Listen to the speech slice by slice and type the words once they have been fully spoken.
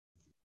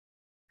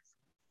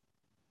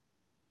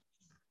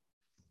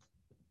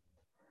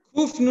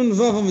Kuf Nun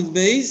Vav with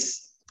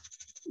base.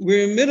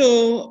 We're in the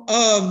middle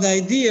of the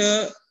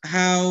idea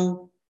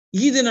how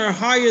Yidden are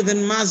higher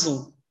than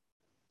Mazel,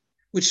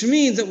 which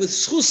means that with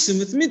Schusim,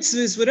 with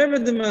mitzvahs, whatever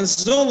the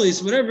Mazol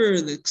is, whatever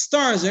the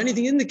stars or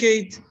anything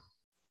indicate,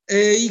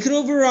 you can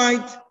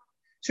override.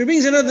 So he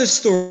brings another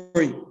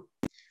story.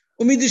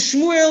 Umid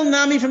Shmuel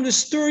Nami, from the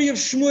story of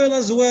Shmuel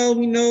as well,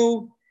 we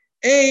know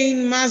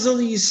Ein Mazel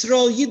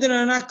Yisrael, Yidden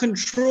are not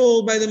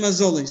controlled by the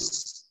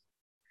Mazolis.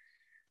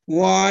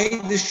 Why?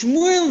 The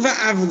Shmuel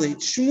va'avlit.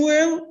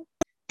 Shmuel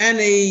and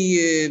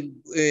a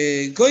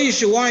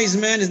Goyish, a wise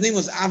man, his name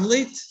was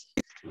Avlit,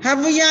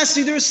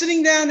 Havayasi, they were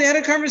sitting down, they had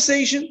a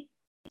conversation.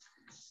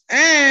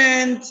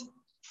 And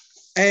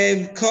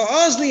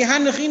Ka'ozli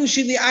Hanachin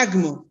Shili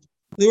Agmo.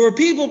 There were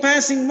people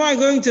passing by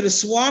going to the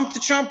swamp to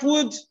chop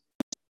wood.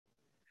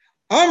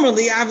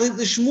 Amarli Avlit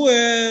the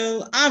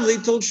Shmuel.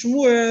 Avlit told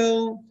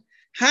Shmuel,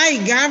 "Hi,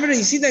 Gavra,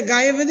 you see that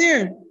guy over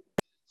there?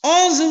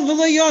 Ozil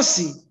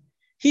V'lo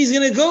He's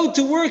going to go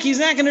to work. He's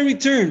not going to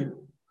return.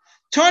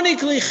 Tanik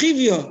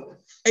lechivya,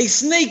 a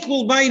snake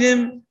will bite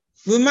him.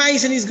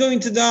 V'mais, and he's going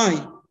to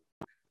die."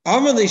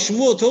 Amarli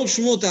Shmuel told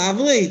Shmuel to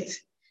Avlit,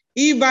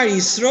 Ibar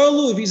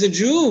Yisraelu, if he's a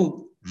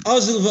Jew,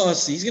 Azul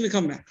v'asi, he's going to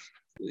come back.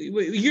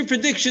 Your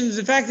predictions,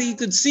 the fact that you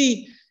could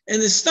see in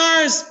the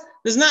stars,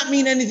 does not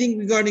mean anything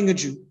regarding a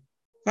Jew.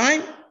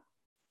 Fine?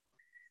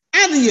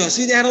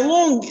 Adiyasi, they had a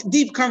long,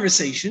 deep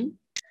conversation,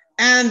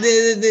 and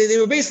they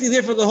were basically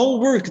there for the whole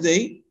work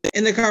day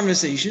in the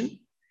conversation.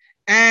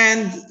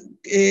 And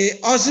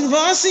Azul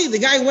v'asi, the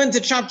guy went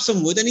to chop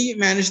some wood, and he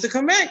managed to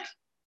come back.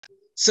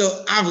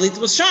 So Avlit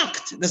was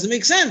shocked. It doesn't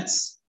make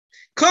sense.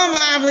 Come,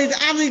 Avlit.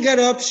 Avlit got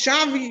up.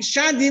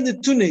 Shadi the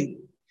tune.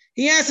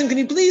 He asked him, "Can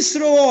you please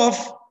throw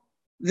off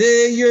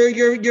your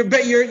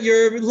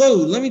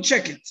load? Let me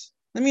check it.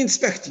 Let me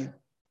inspect you."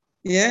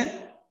 Yeah.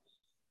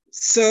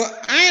 So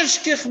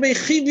Ashkech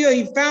Bechibya,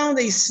 he found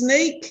a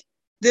snake,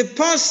 the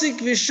pasik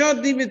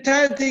v'shadi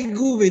v'tarti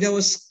guvi, that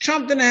was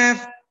chopped in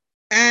half,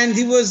 and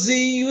he was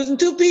in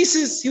two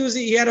pieces.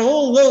 He had a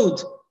whole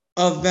load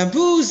of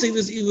bamboos. He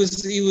was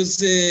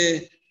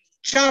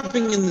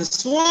chopping in the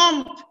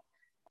swamp,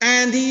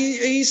 and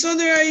he saw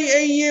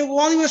there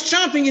while he was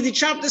chopping it, he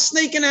chopped the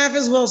snake in half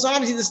as well. So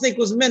obviously the snake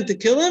was meant to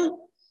kill him,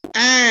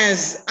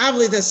 as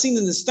Avlit has seen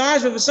in the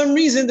stars, but for some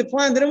reason the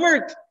plan didn't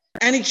work,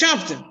 and he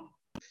chopped him.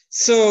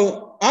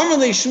 So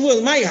Amalei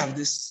Shmuel might have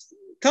this.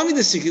 Tell me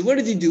the secret. What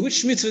did he do?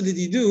 Which mitzvah did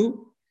he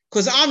do?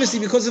 Because obviously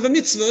because of a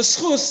mitzvah,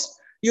 schus,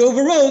 you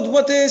overrode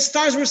what the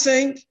stars were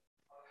saying.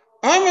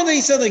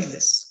 Amalei said like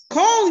this: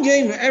 Call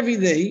game every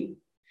day.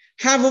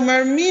 We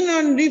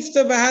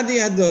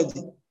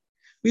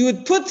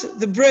would put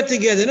the bread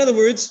together. In other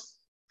words,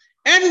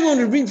 everyone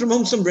would bring from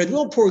home some bread. We're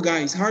all poor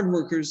guys, hard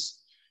workers,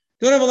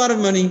 don't have a lot of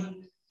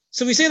money.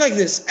 So we say like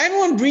this: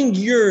 everyone bring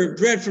your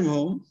bread from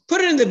home,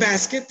 put it in the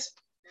basket,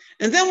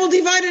 and then we'll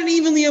divide it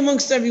evenly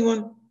amongst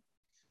everyone.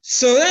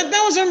 So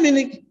that was our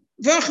minig.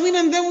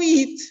 And then we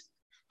eat.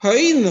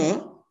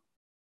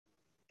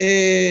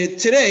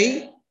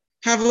 Today,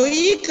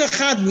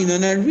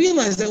 and I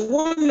realized that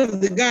one of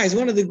the guys,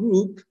 one of the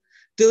group,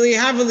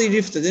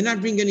 did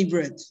not bring any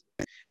bread.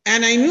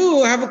 And I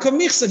knew I have a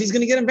komichsa, he's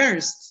going to get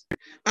embarrassed.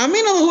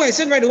 I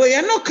said right away,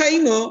 I'm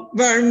going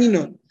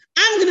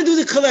to do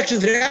the collection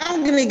today.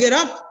 I'm going to get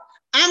up.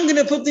 I'm going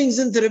to put things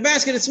into the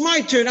basket. It's my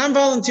turn. I'm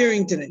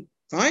volunteering today.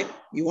 Fine?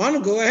 You want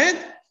to go ahead?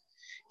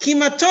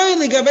 When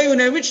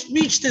I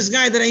reached this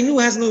guy that I knew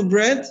has no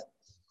bread,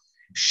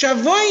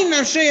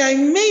 I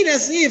made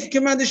as if,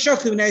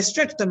 when I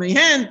stretched out my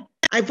hand,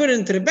 I put it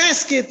into the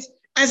basket,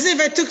 as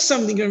if I took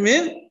something from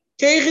him.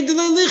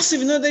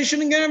 No, they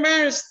shouldn't get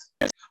embarrassed.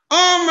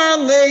 Amar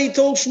Lei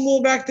told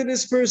Shmuel back to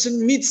this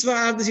person,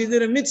 mitzvah, you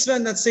did a mitzvah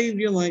and that saved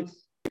your life.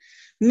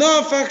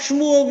 Nafak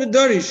Shmuel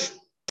v'darish.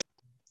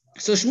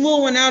 So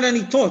Shmuel went out and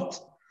he taught.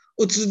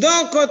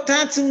 Utzedakah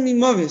tatzim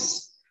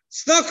mimovis.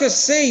 Tzedakah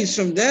saves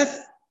from death.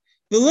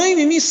 V'loi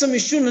mimisa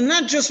mishuna,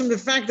 not just from the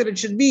fact that it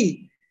should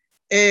be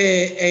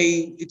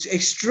a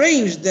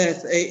strange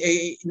death,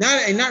 a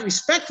not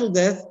respectful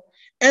death.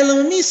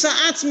 Elamimisa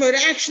atzma,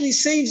 it actually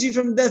saves you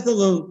from death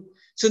alone.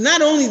 So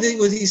not only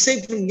was he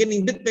saved from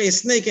getting bit by a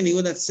snake, and he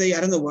would not say, I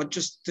don't know what,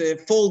 just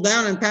fall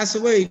down and pass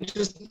away,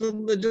 just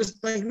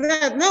like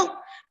that. No,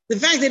 the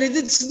fact that he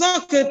did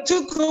tzedakah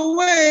took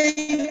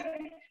away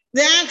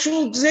the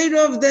actual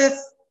zera of death.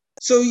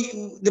 So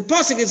the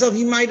pasuk itself,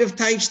 he might have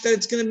touched that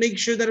it's going to make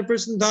sure that a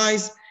person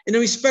dies in a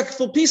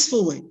respectful,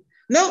 peaceful way.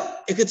 No,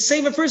 it could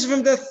save a person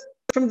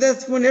from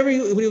death whenever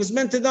when he was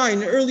meant to die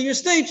in an earlier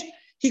stage.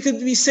 He could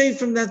be saved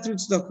from that through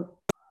tzedakah.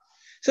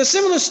 So a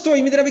similar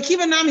story, we know a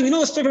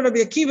story from Rabbi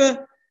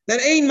Akiva that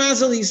Ein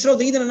Mazel Yisrael,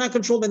 the Yidden are not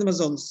controlled by the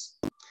Mazolis.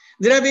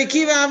 The Rabbi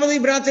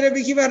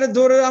Akiva had a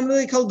daughter,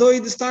 Amalei Kaldoi,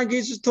 the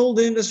stargazers told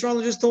him, the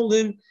astrologers told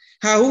him,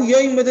 how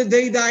the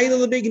day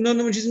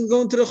when she's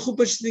going to the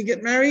chuppah, she's going to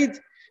get married.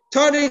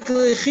 Tarik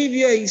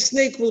lechivya, a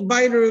snake will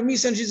bite her, and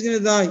she's going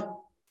to die.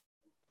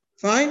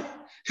 Fine?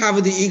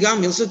 However, the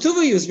Igam Milsa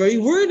Tuva was very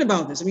worried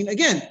about this. I mean,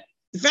 again,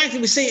 the fact that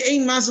we say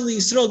Ein Mazel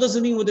Yisrael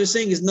doesn't mean what they're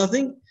saying is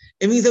nothing.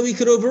 it means that we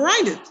could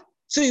override it.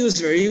 So he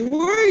was very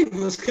worried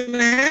what's going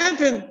to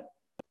happen.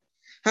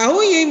 How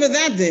he came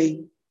that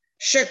day,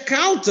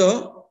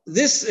 Shekalta,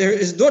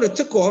 his daughter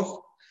took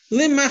off,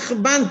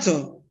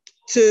 limachbanto,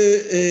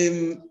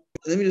 to,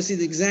 let me just see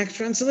the exact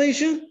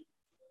translation.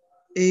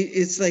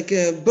 It's like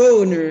a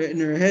bow in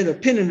her head, a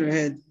pin in her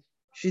head.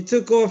 She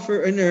took off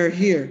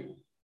here.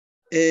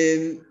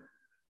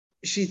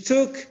 She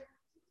took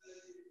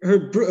her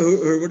what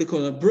do you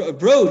call it? A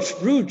brooch.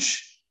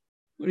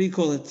 What do you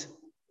call it?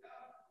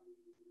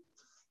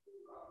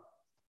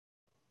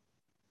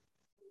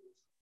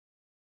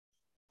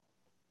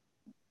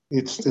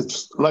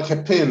 It's like a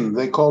pin.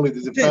 They call it.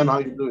 It depends how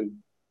you do it.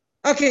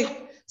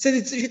 Okay, so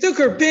she took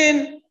her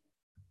pin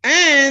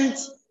and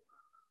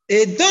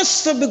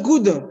dosta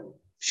beguda.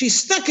 She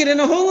stuck it in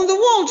a hole in the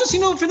wall, just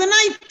for the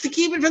night, to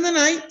keep it for the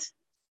night.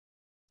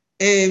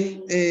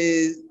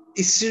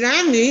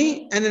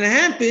 Isrami, and it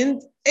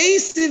happened.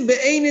 It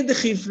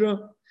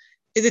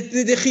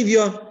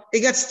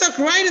got stuck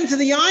right into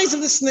the eyes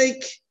of the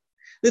snake.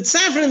 The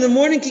tzafra in the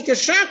morning, when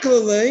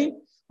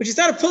she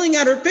started pulling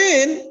out her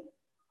pin,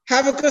 see,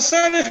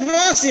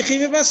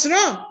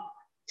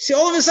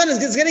 all of a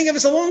sudden, it's getting a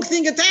long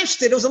thing attached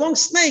to it. It was a long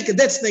snake, a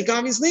dead snake,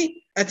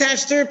 obviously,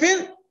 attached to her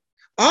pin.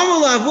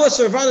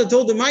 So her father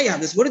told him,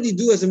 this. What did you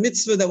do as a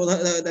mitzvah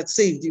that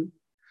saved you?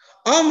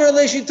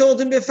 She told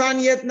him,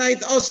 at night,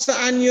 there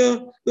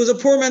was a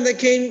poor man that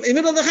came in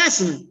the middle of the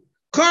chasana.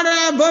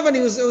 Above, and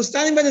he was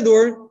standing by the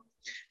door.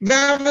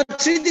 Everyone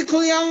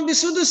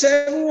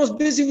was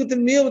busy with the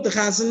meal, with the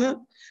chasana.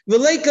 No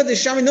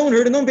one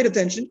heard it, no one paid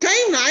attention.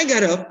 I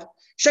got up.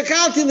 I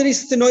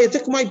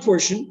took my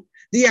portion.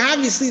 The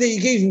obviously that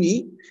you gave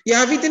me.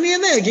 I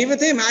gave it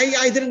to him.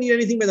 I didn't eat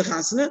anything by the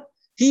chasana.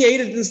 He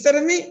ate it instead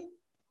of me.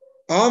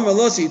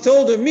 He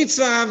told her,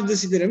 mitzvah,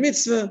 he did a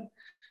mitzvah.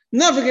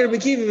 Not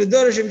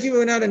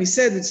went out and he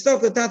said, it's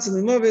not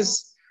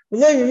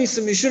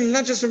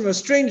just from a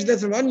strange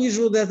death, from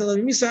unusual death,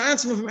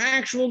 from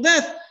actual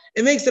death.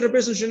 It makes that a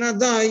person should not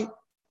die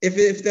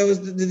if that was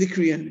the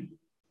decree on him.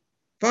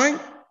 Fine?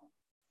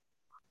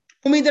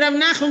 In the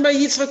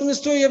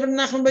story of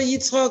Nachman by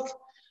Yitzchak,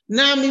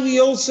 Nami, we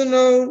also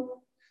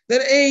know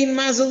that Ein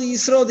Mazel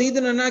Yisrael, the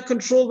Eden are not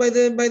controlled by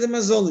the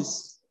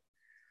Mazolis.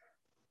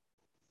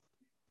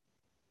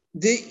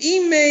 The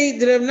Imei,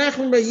 the Rav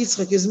Nachman by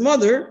Yitzchak, his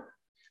mother,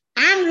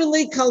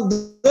 Amrele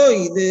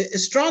Kaldoi, the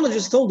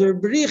astrologist told her,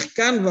 Berich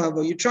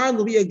Ganvavo, your child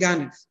will be a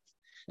Ganif.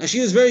 Now she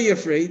was very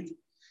afraid.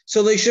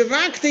 So she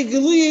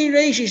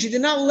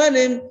did not let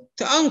him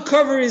to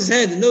uncover his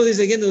head. And notice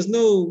again, there was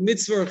no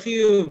mitzvah or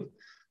chiyuv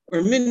or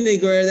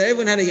minnig, or that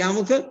everyone had a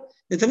yarmulke.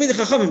 The Talmid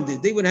Chachamim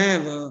did. They would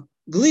have a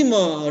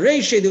glima, a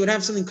reishe, they would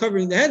have something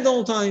covering the head the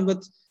whole time,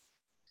 but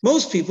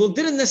most people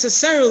didn't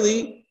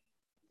necessarily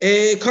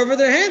cover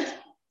their head.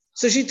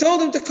 So she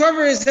told him to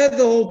cover his head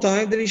the whole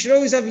time, that he should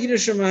always have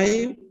Yiras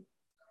Shamayim,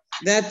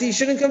 that he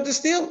shouldn't come to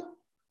steal.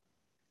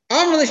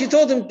 She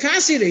told him,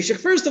 Kasi Reishach,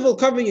 first of all,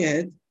 cover your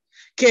head.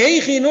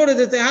 In order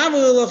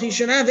that he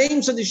should have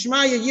aims of the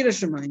Shemaya Yiras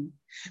Shamayim.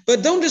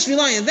 But don't just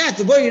rely on that.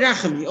 The boy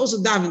Rachami, also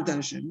daven to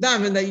Hashem.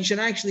 Daven that you should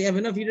actually have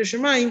enough Yiras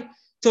Shamayim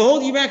to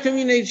hold you back from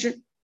your nature.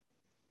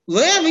 He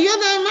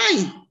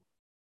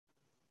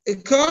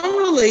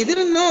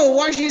didn't know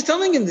why she's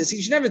telling him this.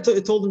 He should never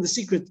told him the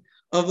secret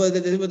of what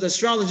the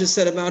astrologist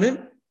said about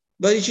him.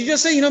 But he should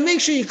just say,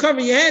 make sure you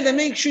cover your head and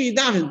make sure you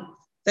daven.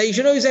 That you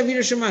should always have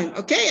Yiras Shamayim.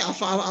 Okay,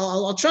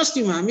 I'll trust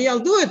you, mommy. I'll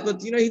do it.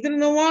 But, he didn't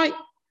know why.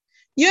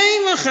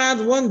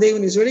 One day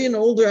when he's already an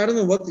older, I don't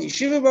know what, the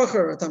Yeshiva Bacher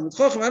or a Talmid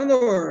Chacham, I don't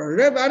know, or a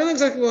Rebbe, I don't know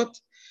exactly what.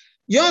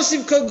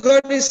 Yosef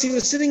Kagaris, he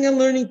was sitting and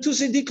learning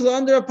Tusei Dikla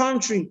under a palm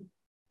tree.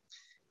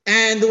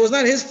 And it was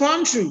not his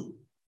palm tree.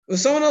 It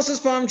was someone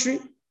else's palm tree.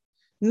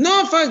 It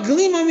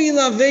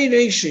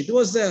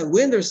was the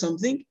wind or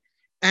something.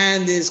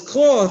 And his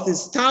cloth,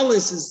 his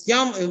talis, his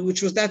yam,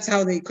 that's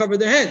how they covered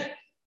their head.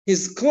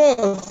 His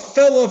cloth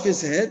fell off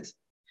his head.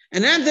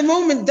 And at the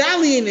moment,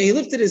 Dalian, he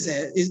lifted his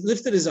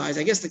eyes.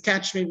 I guess the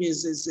catch maybe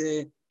is his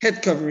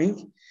head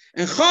covering.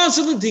 And all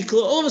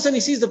of a sudden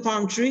he sees the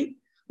palm tree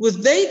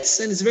with dates,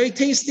 and it's very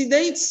tasty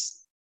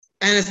dates,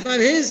 and it's not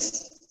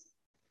his.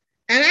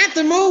 And at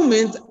the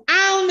moment,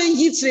 Alme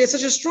Yitzre,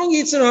 such a strong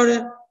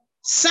Yitzre,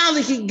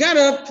 Salik, he got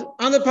up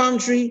on the palm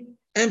tree,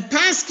 and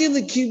Paskin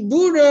the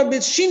Kibura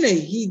Bitshine,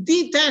 he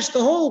detached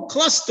the whole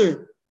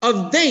cluster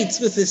of dates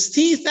with his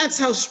teeth. That's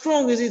how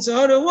strong his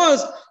Yitzhahara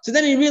was. So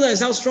then he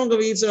realized how strong of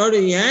a Yitzhahara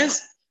he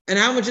has, and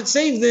how much it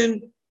saved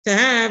him to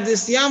have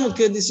this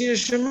Yamulke, this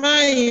Yiras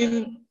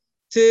Shamayim,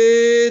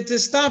 to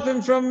stop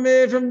him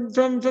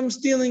from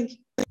stealing.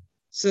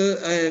 So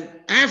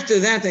after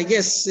that, I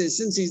guess,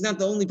 since he's not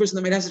the only person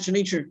that might have such a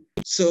nature,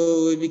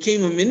 so it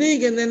became a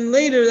minig, and then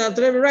later, the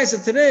Alter Rebbe writes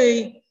that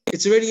today,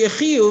 it's already a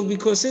chiyuv,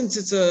 because since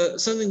it's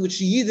something which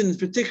Yidden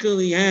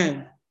particularly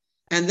have,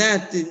 and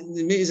that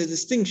is a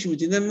distinction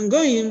between them and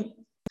Goyim,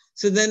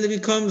 so then it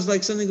becomes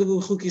like something of a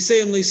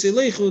chukiseyim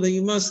leiselechu, that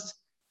you must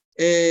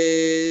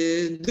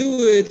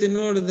do it in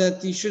order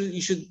that you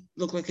should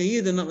look like a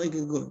Yid and not like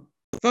a Goy.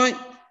 Fine.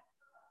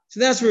 So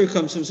that's where it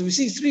comes from. So we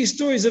see three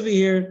stories over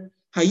here.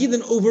 How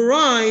Yidden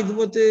override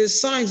what the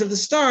signs of the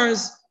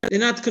stars. They're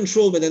not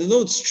controlled by that.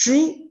 Although it's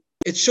true,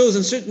 it shows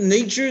in certain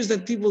natures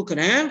that people could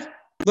have,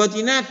 but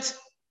you're not.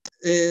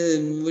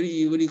 What do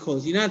you call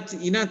it? You're not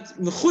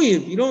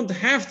mechuyev. You don't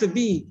have to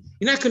be.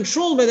 You're not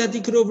controlled by that.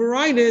 You could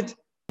override it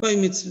by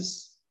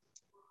mitzvahs.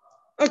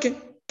 Okay,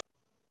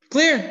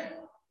 clear.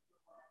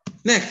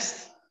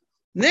 Next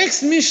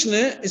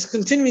Mishnah is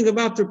continuing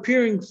about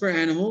preparing for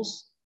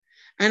animals.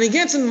 And it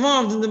gets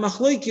involved in the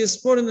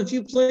machlokes brought in a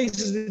few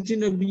places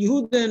between Rabbi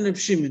Yehuda and Rabbi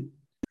Shimon.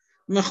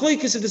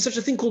 Machlokes, there's such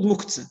a thing called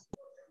muktzah,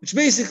 which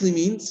basically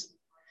means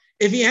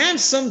if you have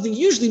something,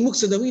 usually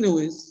muktzah that we know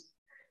is,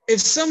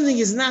 if something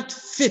is not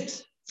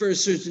fit for a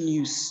certain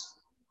use,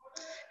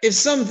 if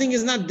something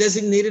is not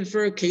designated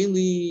for a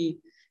keli,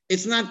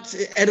 it's not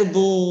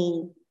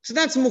edible, so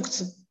that's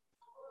muktzah.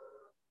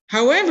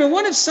 However,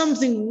 what if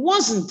something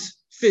wasn't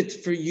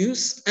fit for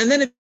use and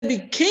then it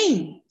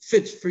became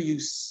fit for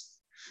use?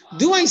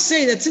 Do I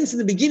say that since in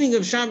the beginning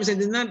of Shabbos I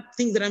did not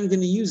think that I'm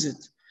going to use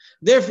it,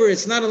 therefore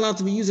it's not allowed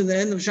to be used at the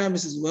end of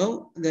Shabbos as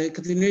well, the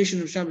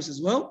continuation of Shabbos as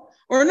well?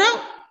 Or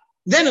no,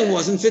 then it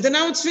wasn't fit and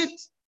now it's fit.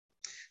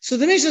 So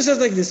the Mishnah says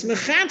like this, you're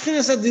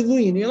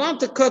allowed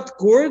to cut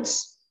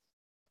cords,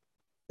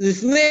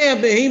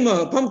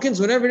 pumpkins,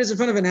 whatever it is in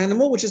front of an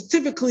animal, which is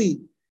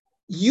typically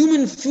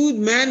human food,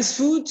 man's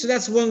food. So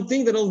that's one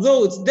thing, that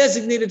although it's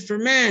designated for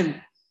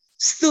man,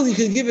 still you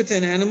can give it to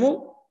an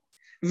animal.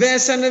 And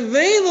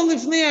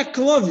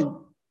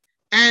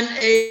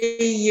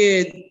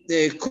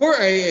a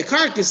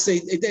carcass,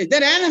 a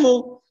dead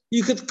animal,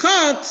 you could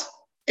cut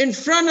in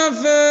front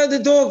of the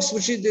dogs,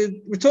 which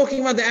we're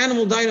talking about the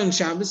animal died on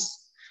Shabbos.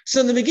 So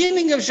in the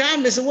beginning of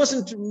Shabbos, it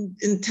wasn't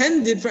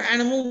intended for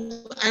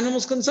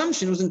animals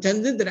consumption. It was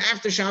intended that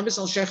after Shabbos,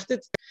 I'll shecht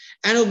it,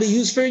 and it'll be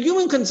used for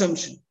human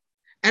consumption.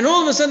 And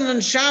all of a sudden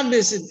on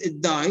Shabbos,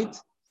 it died.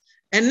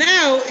 And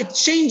now it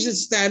changed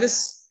its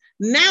status.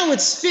 Now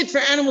it's fit for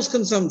animals'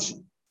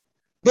 consumption,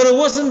 but it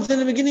wasn't in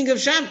the beginning of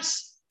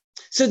Shabbos.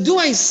 So do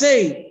I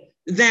say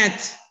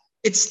that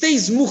it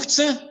stays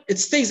muhtzah, it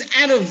stays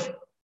out of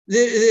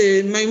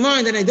my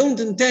mind and I don't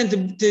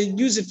intend to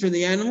use it for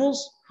the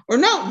animals? Or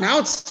no, now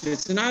it's fit,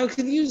 so now I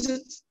can use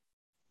it.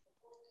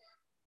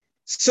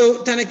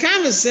 So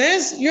Tanakama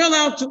says, you're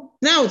allowed to.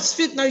 Now it's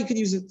fit, now you can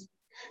use it.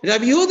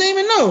 Rabbi Yehuda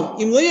even no.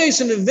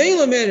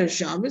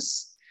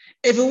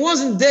 If it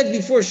wasn't dead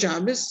before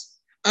Shabbos,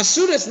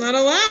 Asura, it's not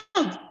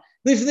allowed.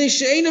 Because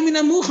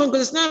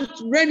it's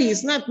not ready,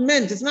 it's not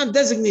meant, it's not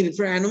designated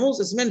for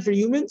animals, it's meant for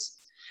humans,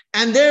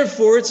 and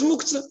therefore it's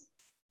muktzah.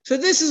 So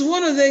this is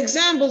one of the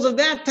examples of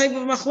that type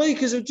of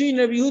machlokes between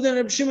Rabbi Yehuda and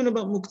Rabbi Shimon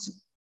about muktzah.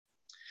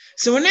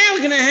 So we're now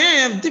going to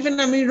have different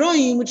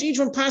amiroim, which each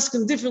one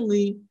paskin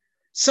differently.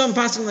 Some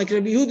paskin like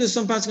Rabbi Yehuda,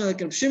 some paskin like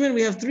Rabbi Shimon.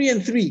 We have 3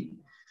 and 3,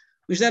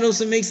 which that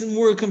also makes it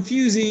more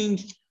confusing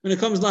when it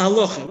comes to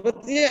halacha.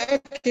 But yeah,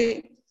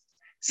 okay.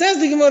 Says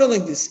the Gemara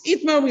like this.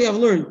 Itmar, we have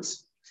learned.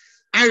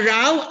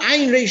 Arau,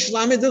 Ayin, Reish,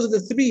 Lamed, those are the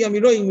 3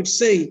 amiroim which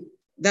say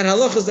that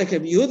halacha is like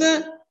Rabbi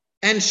Yehuda.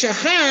 And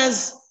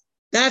Shachaz,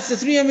 that's the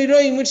 3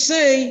 amiroim which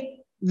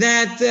say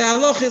that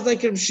halacha is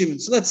like Rabbi Shimon.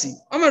 So let's see.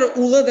 Amar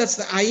Ula, that's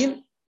the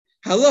Ayin.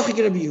 Halacha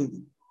Rabbi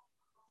Yehuda.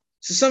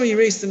 So somebody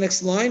erased the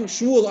next line.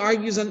 Shmuel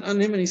argues on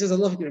him and he says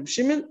halacha Rabbi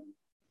Shimon.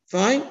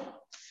 Fine.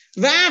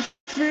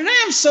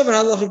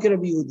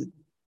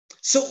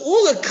 So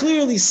Ula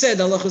clearly said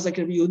halacha is like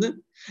Rabbi Yehuda,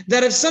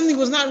 that if something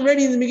was not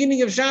ready in the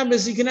beginning of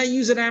Shabbos, you cannot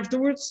use it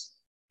afterwards.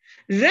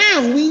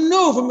 Rav, we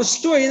know from a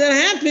story that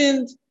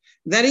happened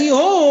that he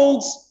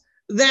holds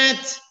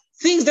that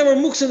things that were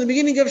muksa in the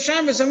beginning of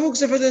Shabbos are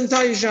muksa for the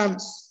entire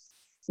Shabbos.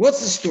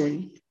 What's the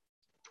story?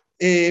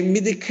 So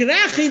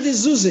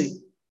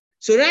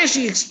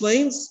Rashi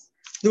explains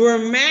there were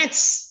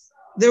mats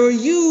that were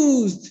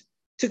used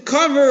to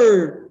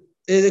cover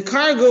the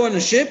cargo on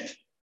a ship,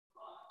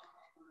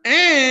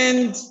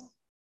 and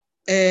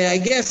I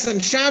guess on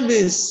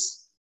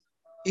Shabbos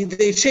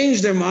they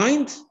changed their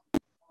mind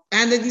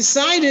and they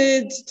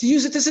decided to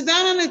use it to sit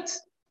down on it.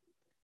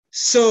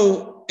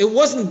 So it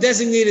wasn't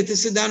designated to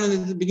sit down on it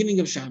at the beginning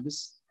of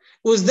Shabbos.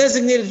 It was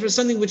designated for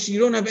something which you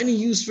don't have any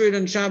use for it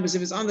on Shabbos.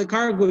 If it's on the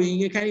cargo,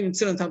 you can't even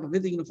sit on top of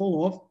it, you're going to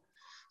fall off.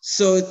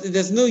 So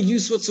there's no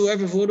use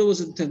whatsoever for what it was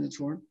intended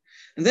for.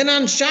 And then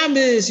on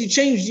Shabbos, you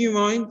changed your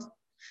mind.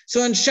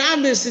 So on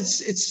Shabbos,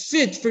 it's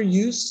fit for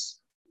use.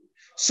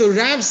 So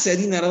Rav said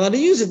you're not allowed to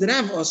use it.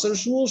 Rav Asar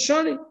Shmuel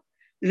Shari.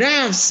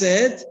 Rav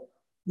said,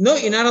 no,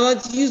 you're not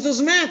allowed to use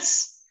those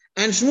mats.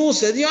 And Shmuel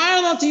said, you are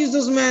allowed to use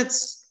those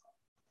mats.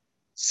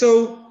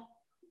 So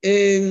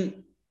we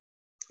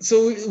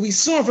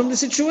saw from the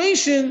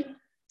situation,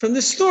 from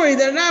the story,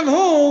 that Rav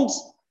holds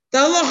the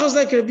halacha is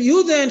like Rabbi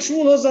Yehuda and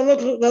Shmuel holds the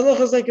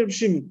halacha is like Rabbi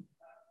Shimon.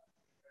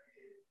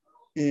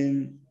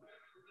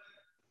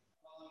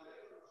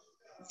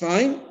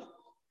 Fine.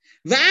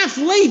 Va'af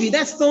Levi,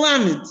 that's the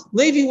Lamed.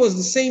 Levi was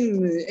the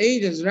same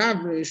age as Rav,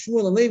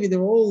 Shmuel, and Levi. They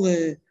were all,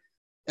 Rav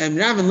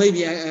and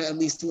Levi at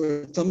least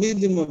were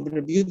Talmidim of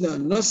Rabbi Yehuda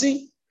and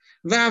Nossi.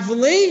 Va'af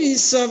Levi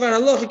savar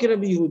halacha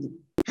Rabbi Yehuda.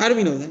 How do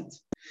we know that?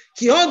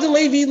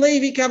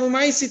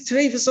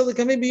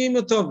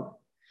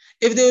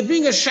 If they would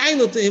bring a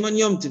shiloh to him on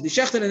Yom Tov, they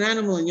shechted an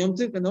animal on Yom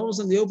Tov, and all of a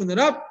sudden they open it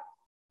up,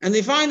 and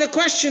they find a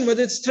question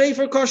whether it's treif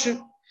or kosher,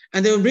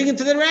 and they would bring it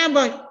to the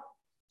rabbi.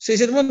 So he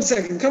said, 1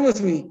 second, come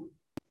with me.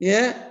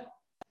 Yeah?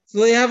 So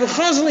they have a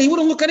chazal, he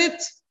wouldn't look at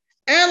it.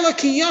 He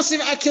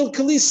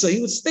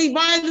would stay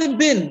by the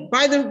bin,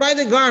 by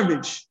the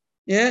garbage.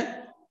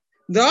 Yeah?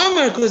 The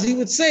Amar, because he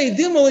would say,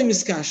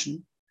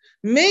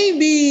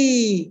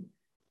 maybe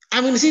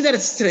I'm going to see that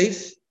it's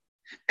treif.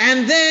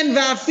 And then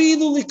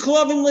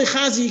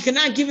you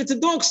cannot give it to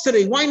dogs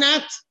today. Why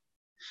not?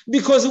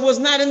 Because it was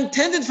not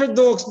intended for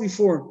dogs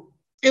before.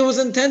 It was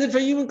intended for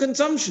human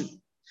consumption.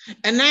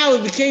 And now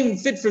it became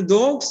fit for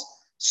dogs.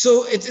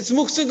 So it's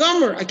muktzah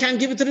gomer. I can't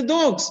give it to the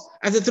dogs.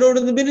 I have to throw it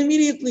in the bin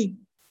immediately.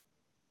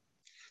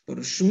 But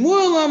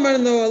Shmuel Amar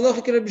no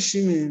halacha Rabbi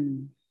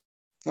Shimon.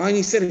 Fine,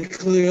 he said it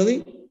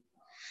clearly.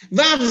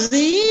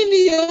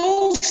 Vavzini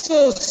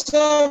also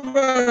saw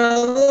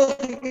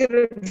halacha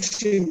Rabbi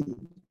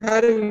Shimon. How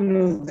do we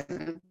know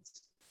that?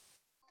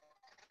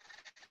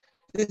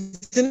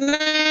 It's the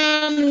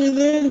name we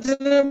learned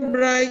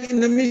in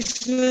the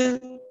Mishnah.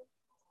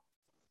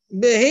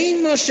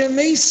 Behema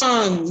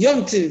shemeisan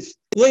yomtiv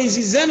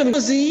lazy zenim.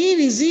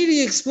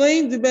 Ziri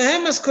explained the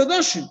behemas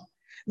kodoshim.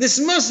 This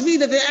must be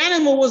that the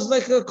animal was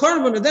like a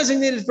korban,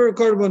 designated for a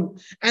korban,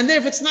 and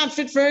therefore it's not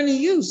fit for any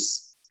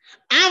use.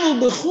 Avol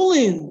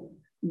bechulin,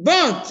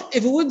 but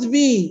if it would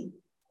be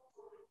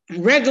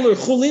regular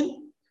chulin,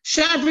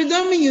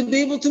 Shabridami, you'd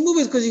be able to move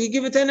it because you could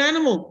give it to an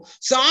animal.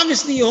 So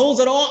obviously he holds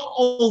that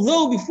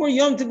although before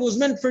Yom Tov was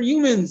meant for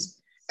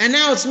humans and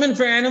now it's meant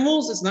for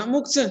animals, it's not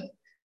muktzah.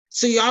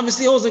 So he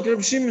obviously holds like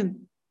Reb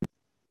Shimon.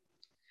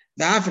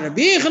 So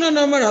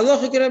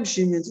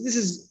this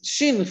is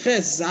Shin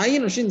Ches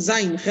Zayin or Shin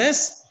Zayin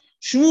Ches,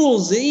 Shmuel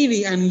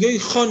Zeiri and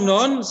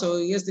Yochanan. So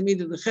he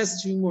estimated the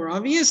Ches to be more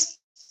obvious.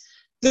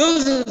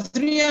 Those are the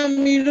three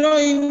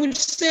Amiroim which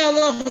say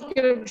halacha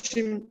Reb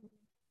Shimon.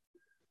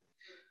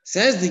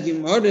 Says the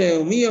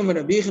Gemara, Umiyam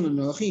Rabbi Yochanan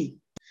Nochi.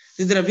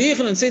 Did Rabbi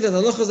Yochanan say that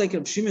halacha is like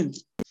Reb Shimon?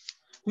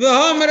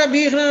 V'ham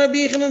Rabbi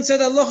Yochanan said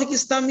halacha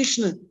is tam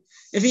Mishnah.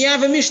 If you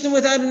have a Mishnah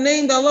without a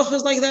name, the halacha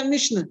is like that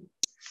Mishnah.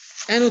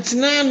 And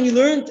Utnan we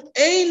learned,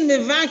 Ein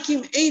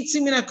mevakim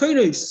eitzim min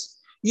hakoros.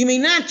 You may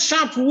not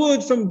chop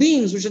wood from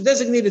beams which are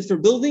designated for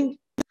building.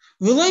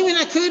 V'loy min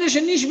hakoros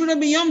anishbara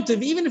b'Yom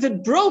Tov, even if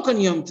it broke on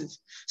Yom Tov.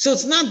 So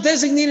it's not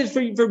designated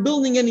for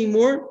building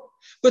anymore.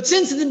 But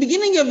since at the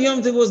beginning of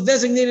Yom Tov was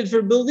designated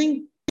for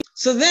building,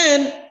 so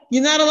then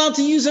you're not allowed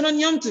to use it on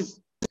Yom Tov.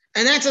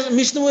 And that's a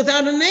Mishnah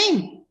without a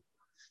name.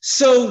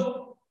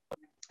 So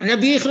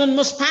Rabbi Yochanan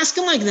must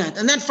paskin like that.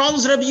 And that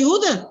follows Rabbi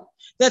Yehuda.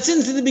 That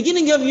since at the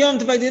beginning of Yom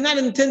Tov I did not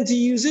intend to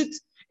use it,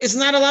 it's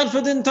not allowed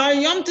for the entire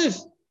Yom Tov.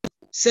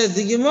 Says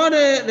the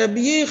Gemara, Rabbi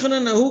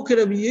Yochanan Ahuk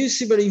Rabbi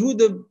Yossi Bar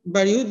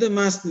Yehuda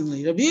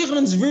Masnili. Rabbi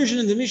Yochanan's version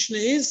in the Mishnah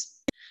is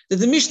that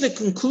the Mishnah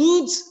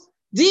concludes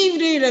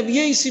Divrei Rabbi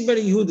Yossi Bar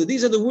Yehuda.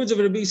 These are the words of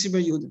Rabbi Yossi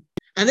Bar Yehuda.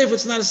 And therefore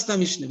it's not a Stam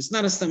Mishnah. It's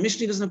not a Stam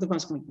Mishnah, he doesn't have to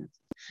pass like that.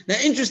 Now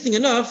interesting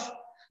enough,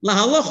 La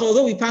Halacha,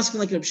 although we pass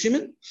like Rabbi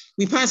Shimon,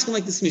 we pass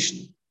like this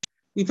Mishnah.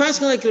 We pass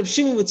like Rabbi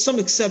Shimon with some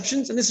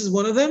exceptions, and this is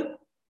one of them,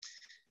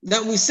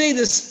 that we say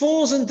this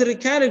falls into the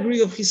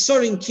category of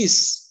Chisorin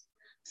Kis.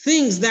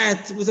 Things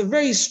that with a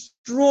very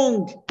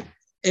strong,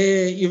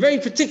 you're very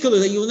particular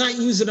that you will not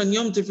use it on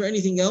Yom Tov for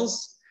anything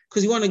else,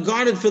 because you want to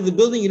guard it for the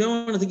building, you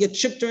don't want it to get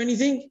chipped or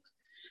anything.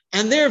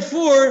 And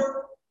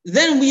therefore,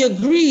 then we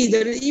agree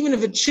that even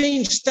if it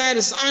changed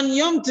status on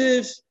Yom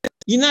Tov,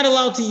 you're not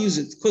allowed to use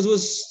it, because it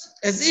was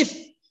as if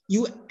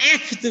you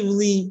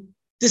actively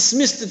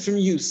dismissed it from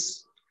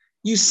use.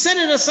 You set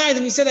it aside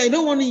and you said, I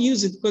don't want to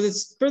use it because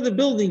it's for the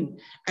building.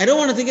 I don't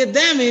want it to get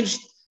damaged.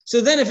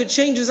 So then if it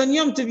changes on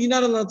Yom Tov, you're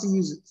not allowed to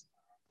use it.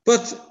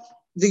 But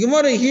the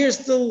Gemara here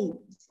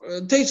still,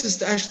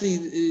 Taisus actually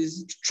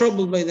is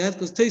troubled by that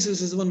because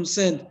Taisus is the one who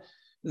said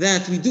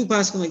that we do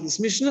pass like this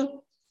Mishnah.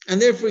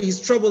 And therefore he's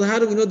troubled. How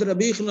do we know that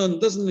Rabbi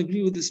Yochanan doesn't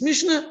agree with this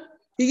Mishnah?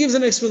 He gives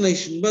an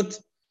explanation. But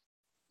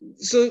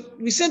so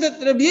we said that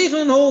Rabbi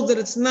Yochanan holds that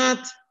it's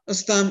not a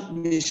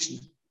Stam Mishnah.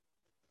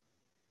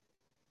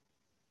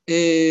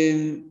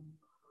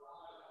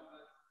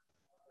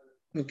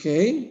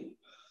 Okay.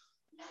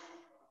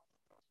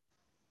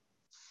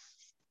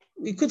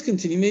 We could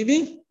continue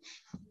maybe.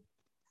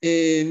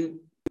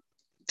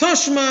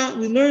 Tashma,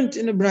 we learned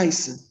in a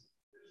Braisa.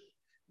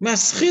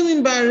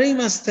 Maschilin ba'arei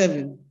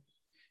mastevin.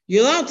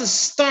 You're allowed to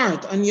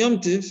start on Yom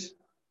Tov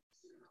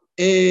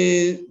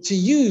to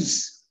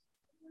use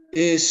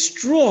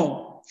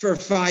straw for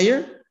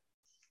fire.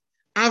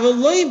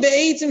 Avaloi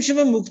be'etzim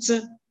sheva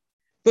muktzah.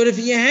 But if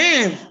you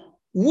have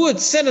wood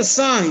set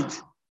aside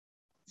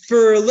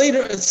for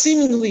later,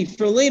 seemingly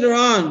for later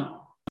on,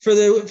 for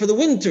the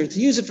winter, to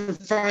use it for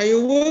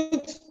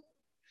firewood,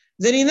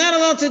 then you're not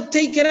allowed to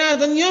take it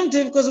out on Yom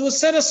Tov because it was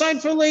set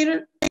aside for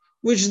later,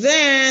 which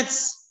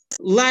that's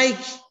like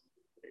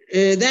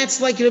Rabbi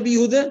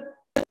Yehuda.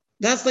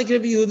 That's like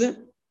Rabbi Yehuda.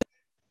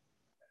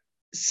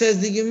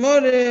 Says the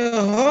Gemara,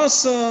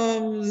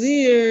 Hasam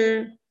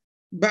Zir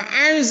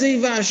Ba'arzei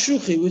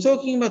Va'ashuchi. We're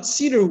talking about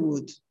cedar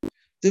wood.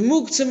 The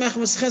Muktzeh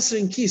Machmas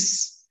Chesrin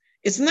Kis.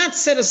 It's not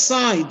set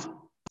aside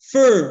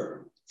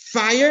for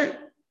fire.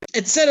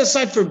 It's set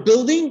aside for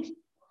building.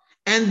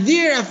 And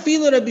there,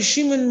 Afilu Rabbi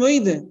Shimon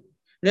Moide.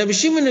 Rabbi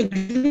Shimon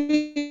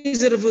agrees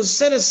that if it was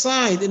set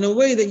aside in a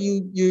way that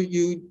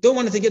you don't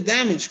want it to get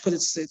damaged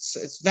because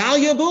it's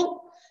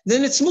valuable,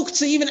 then it's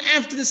muktzah even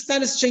after the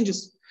status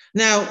changes.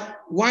 Now,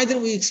 why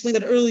didn't we explain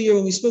that earlier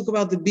when we spoke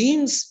about the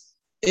beams?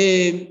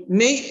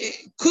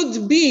 It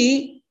could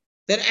be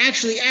that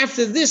actually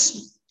after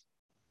this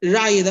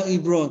raya that we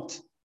brought,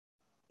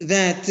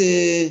 that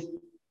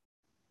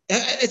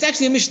it's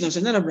actually a Mishnah,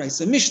 so not a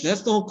Brisa, a Mishnah,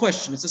 that's the whole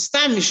question. It's a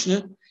Stam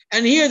Mishnah.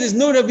 And here there's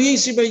no Rabbi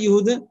Yisrael Bar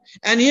Yehuda,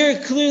 and here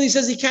it clearly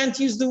says he can't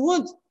use the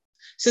wood.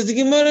 Says the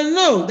Gemara,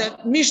 no,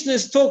 that Mishnah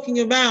is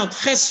talking about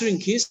Chesrin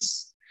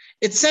Kis.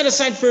 It's set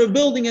aside for a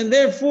building, and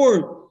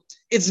therefore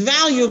it's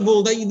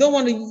valuable that you don't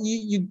want to,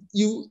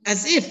 you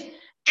as if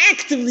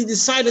actively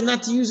decided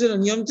not to use it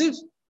on Yom Tov,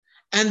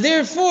 and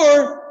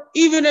therefore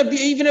even Rabbi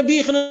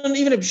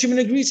Shimon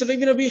agrees,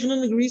 even Rabbi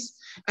Yochanan agrees,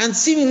 and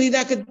seemingly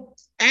that could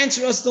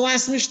answer us the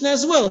last Mishnah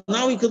as well.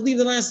 Now we could leave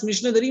the last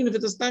Mishnah, that even if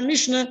it's a Stam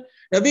Mishnah,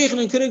 Rabbi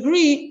Yochanan could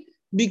agree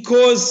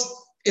because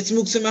it's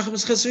Muktzeh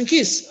Machmas Chesron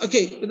Kis.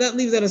 Okay, but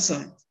leave that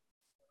aside.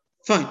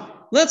 Fine.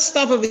 Let's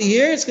stop over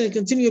here. It's going to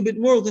continue a bit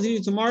more. We'll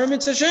continue tomorrow,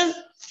 Mitzvah Hashem.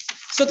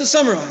 So to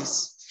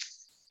summarize,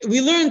 we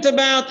learned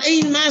about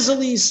Ein Mazel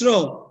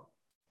Yisrael.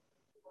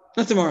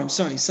 Not tomorrow, I'm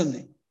sorry,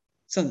 Sunday.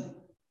 So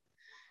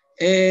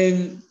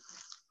Ein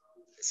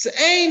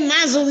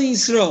Mazel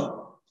Yisrael.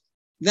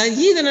 That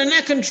Yidden are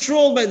not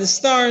controlled by the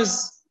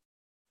stars,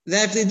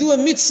 that if they do a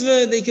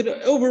mitzvah, they could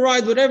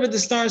override whatever the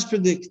stars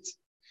predict.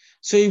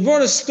 So he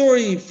brought a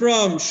story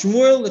from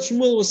Shmuel, that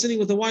Shmuel was sitting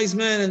with a wise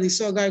man and he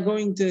saw a guy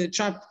going to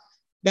chop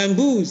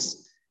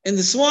bamboos in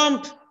the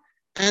swamp,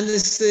 and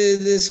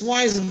this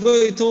wise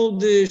boy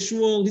told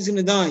Shmuel he's going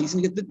to die, he's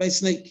going to get bit by a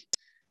snake,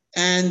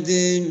 and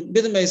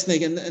bitten by a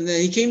snake, and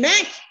he came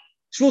back.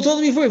 Shmuel told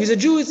him before, if he's a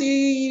Jew,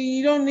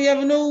 you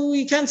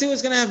can't say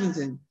what's going to happen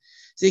to him.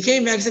 So he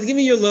came back, he said, give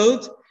me your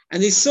load.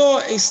 And they saw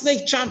a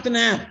snake chopped in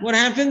half. What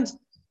happened?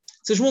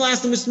 So Shmuel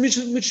asked him,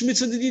 which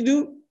mitzvah did you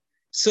do?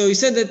 So he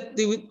said that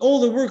all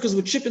the workers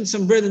would chip in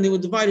some bread and they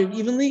would divide it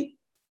evenly.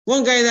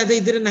 One guy that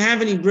day didn't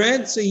have any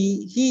bread, so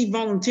he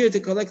volunteered to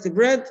collect the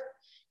bread.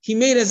 He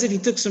made as if he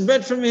took some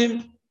bread from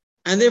him,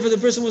 and therefore the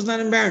person was not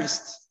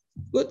embarrassed.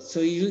 Good.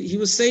 So he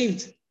was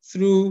saved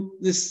through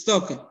this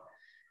stalker.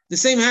 The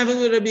same happened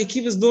with Rabbi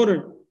Akiva's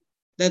daughter,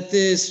 that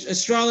the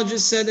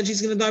astrologist said that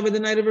she's going to die by the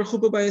night of her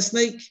chuppah by a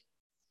snake.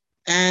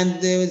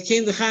 And it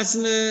came the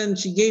chasana and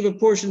she gave a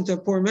portion to a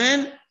poor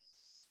man.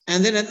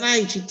 And then at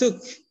night she took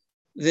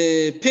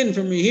the pin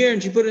from her hair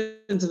and she put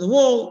it into the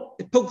wall.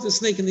 It poked the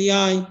snake in the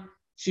eye.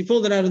 She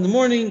pulled it out in the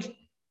morning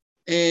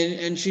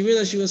and she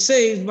realized she was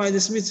saved by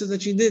this mitzvah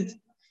that she did.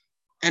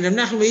 And Rav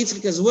Nachman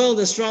Yitzchak as well,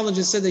 the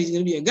astrologist said that he's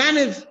going to be a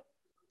Ganev.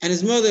 And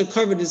his mother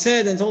covered his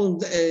head and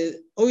told him,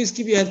 always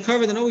keep your head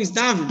covered and always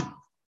daven.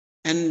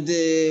 And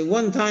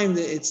one time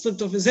it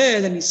slipped off his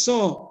head and he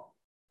saw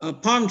a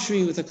palm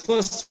tree with a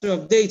cluster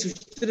of dates which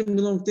didn't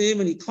belong to him,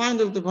 and he climbed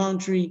up the palm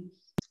tree.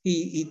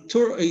 He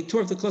tore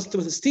off the cluster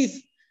with his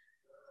teeth,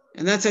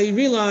 and that's how he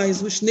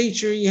realized which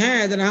nature he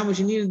had and how much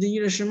he needed the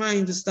Yirah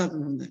Shamayim to stop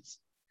him from that.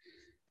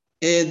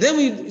 Then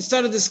we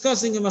started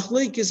discussing a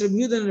machlekes Rabbi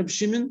Yehuda and Rabbi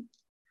Shimon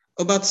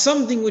about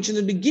something which in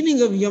the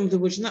beginning of Yom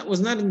Tov was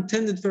not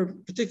intended for a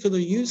particular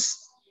use,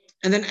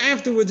 and then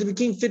afterwards it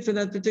became fit for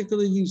that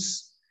particular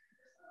use.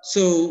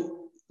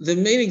 So the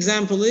main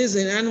example is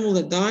an animal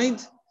that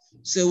died.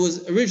 So it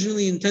was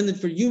originally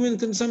intended for human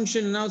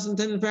consumption, and now it's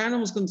intended for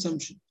animals'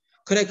 consumption.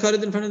 Could I cut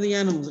it in front of the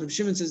animals? Rabbi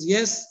Shimon says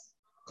yes,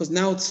 because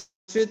now it's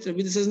fit. Rabbi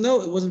Yehuda says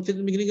no, it wasn't fit in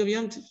the beginning of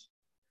Yom Tov.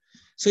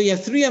 So you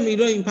have three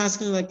Amiroim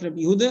passing like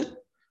Rabbi Yehuda.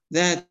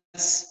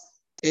 That's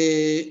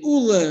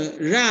Ula,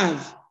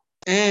 Rav,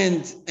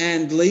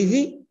 and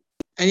Levi.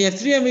 And you have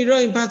three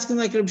Amiroim passing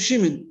like Rabbi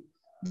Shimon.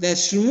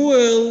 That's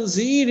Shmuel,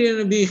 Zeiri, and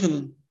Rabbi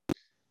Yochanan.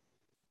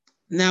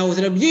 Now with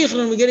Rabbi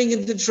Yochanan, we're getting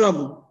into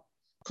trouble.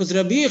 Because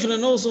Rabbi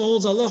Yochanan also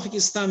holds halachic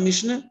Stam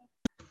Mishnah,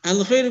 and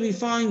l'chayra we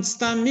find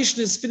Stam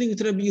Mishnah is fitting with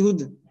Rabbi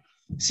Yehuda.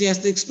 So he has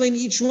to explain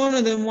each one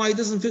of them why it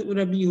doesn't fit with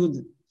Rabbi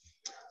Yehuda.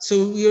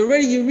 So we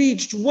already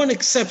reached one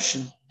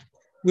exception,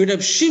 where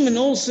Rabbi Shimon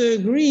also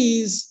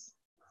agrees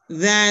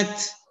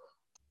that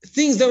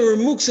things that were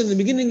muksa in the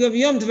beginning of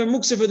Yom Tov are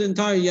muksa for the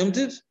entire Yom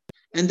Tov,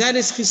 and that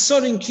is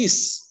chisorin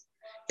kis.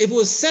 If it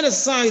was set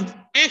aside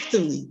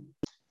actively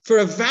for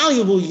a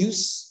valuable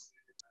use,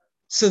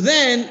 so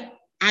then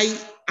I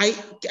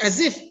as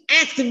if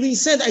actively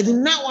said, I do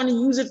not want to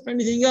use it for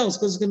anything else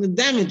because it's going to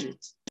damage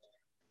it.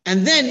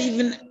 And then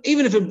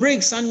even if it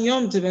breaks on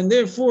Yom Tov and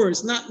therefore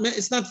it's not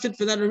fit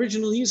for that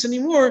original use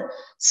anymore,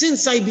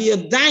 since I be a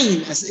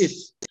daim, as if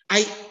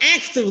I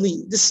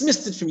actively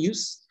dismissed it from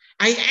use,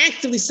 I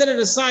actively set it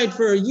aside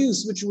for a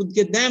use which would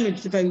get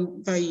damaged if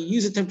I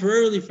use it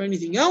temporarily for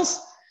anything else.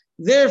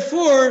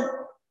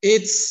 Therefore,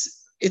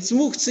 it's it's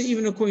muktzah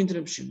even according to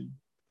Reb Shimon.